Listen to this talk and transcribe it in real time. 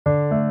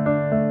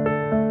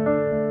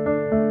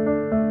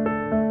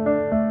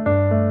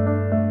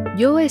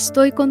Yo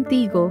estoy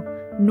contigo,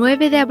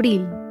 9 de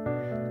abril.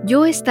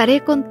 Yo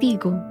estaré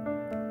contigo.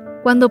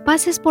 Cuando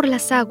pases por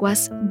las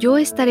aguas, yo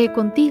estaré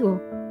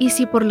contigo, y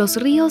si por los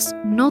ríos,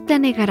 no te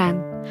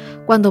anegarán.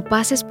 Cuando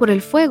pases por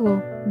el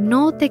fuego,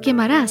 no te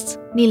quemarás,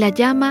 ni la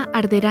llama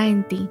arderá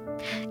en ti.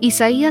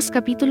 Isaías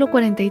capítulo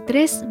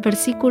 43,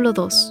 versículo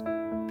 2.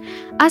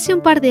 Hace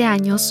un par de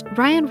años,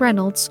 Ryan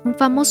Reynolds, un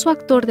famoso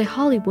actor de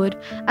Hollywood,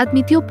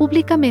 admitió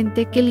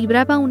públicamente que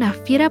libraba una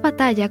fiera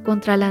batalla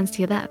contra la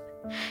ansiedad.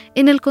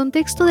 En el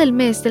contexto del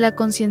mes de la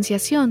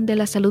concienciación de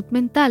la salud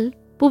mental,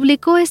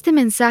 publicó este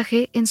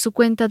mensaje en su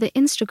cuenta de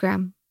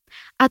Instagram.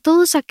 A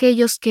todos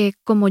aquellos que,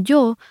 como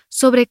yo,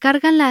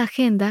 sobrecargan la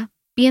agenda,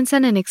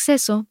 piensan en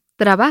exceso,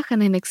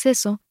 trabajan en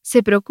exceso,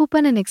 se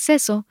preocupan en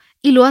exceso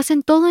y lo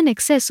hacen todo en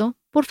exceso,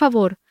 por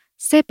favor,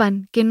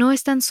 sepan que no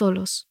están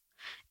solos.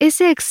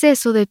 Ese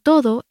exceso de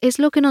todo es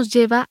lo que nos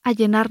lleva a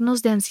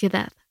llenarnos de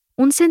ansiedad,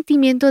 un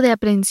sentimiento de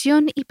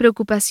aprehensión y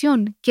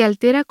preocupación que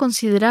altera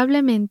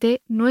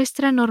considerablemente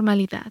nuestra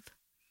normalidad.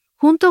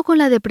 Junto con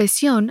la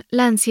depresión,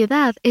 la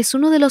ansiedad es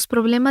uno de los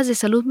problemas de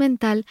salud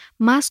mental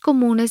más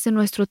comunes de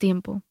nuestro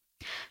tiempo.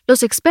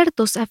 Los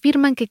expertos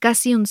afirman que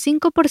casi un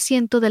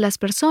 5% de las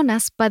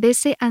personas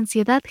padece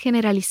ansiedad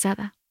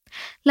generalizada.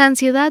 La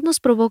ansiedad nos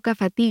provoca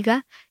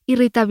fatiga,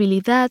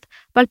 irritabilidad,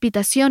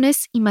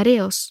 palpitaciones y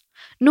mareos.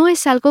 No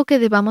es algo que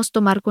debamos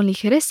tomar con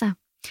ligereza.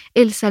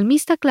 El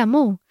salmista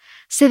clamó: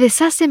 «Se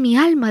deshace mi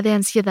alma de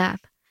ansiedad».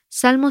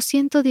 Salmo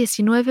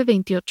 119,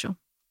 28.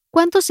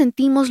 ¿Cuántos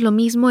sentimos lo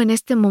mismo en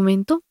este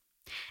momento?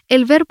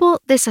 El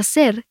verbo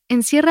deshacer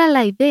encierra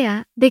la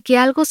idea de que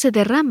algo se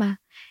derrama.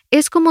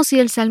 Es como si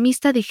el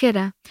salmista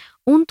dijera: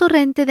 «Un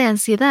torrente de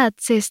ansiedad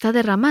se está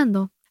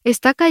derramando,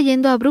 está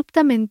cayendo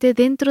abruptamente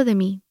dentro de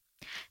mí».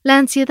 La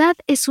ansiedad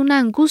es una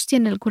angustia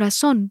en el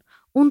corazón,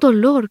 un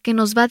dolor que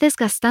nos va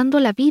desgastando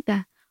la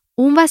vida,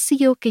 un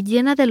vacío que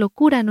llena de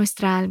locura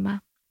nuestra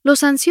alma.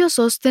 Los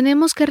ansiosos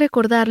tenemos que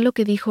recordar lo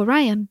que dijo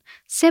Ryan: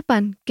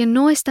 sepan que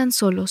no están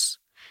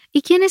solos.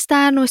 ¿Y quién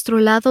está a nuestro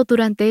lado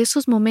durante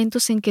esos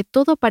momentos en que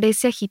todo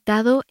parece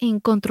agitado e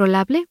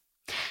incontrolable?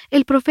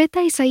 El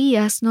profeta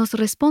Isaías nos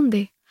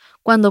responde: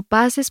 «Cuando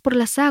pases por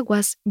las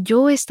aguas,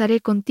 yo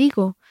estaré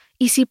contigo,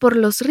 y si por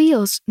los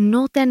ríos,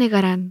 no te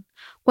anegarán.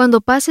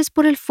 Cuando pases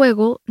por el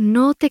fuego,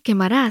 no te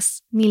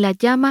quemarás, ni la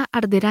llama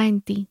arderá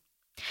en ti».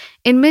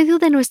 En medio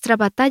de nuestra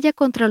batalla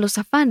contra los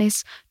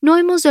afanes, no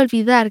hemos de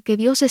olvidar que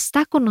Dios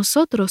está con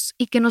nosotros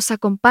y que nos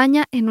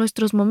acompaña en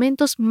nuestros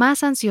momentos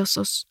más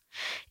ansiosos.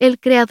 El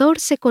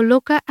Creador se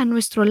coloca a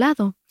nuestro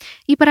lado.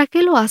 ¿Y para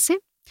qué lo hace?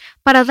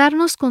 Para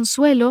darnos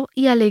consuelo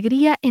y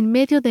alegría en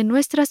medio de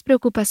nuestras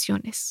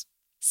preocupaciones.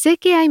 Sé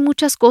que hay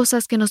muchas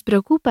cosas que nos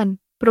preocupan,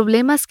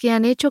 problemas que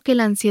han hecho que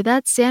la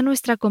ansiedad sea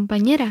nuestra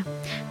compañera.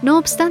 No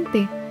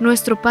obstante,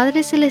 nuestro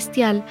Padre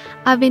Celestial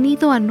ha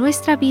venido a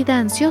nuestra vida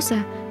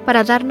ansiosa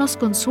para darnos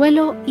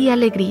consuelo y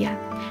alegría.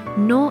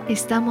 No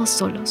estamos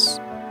solos.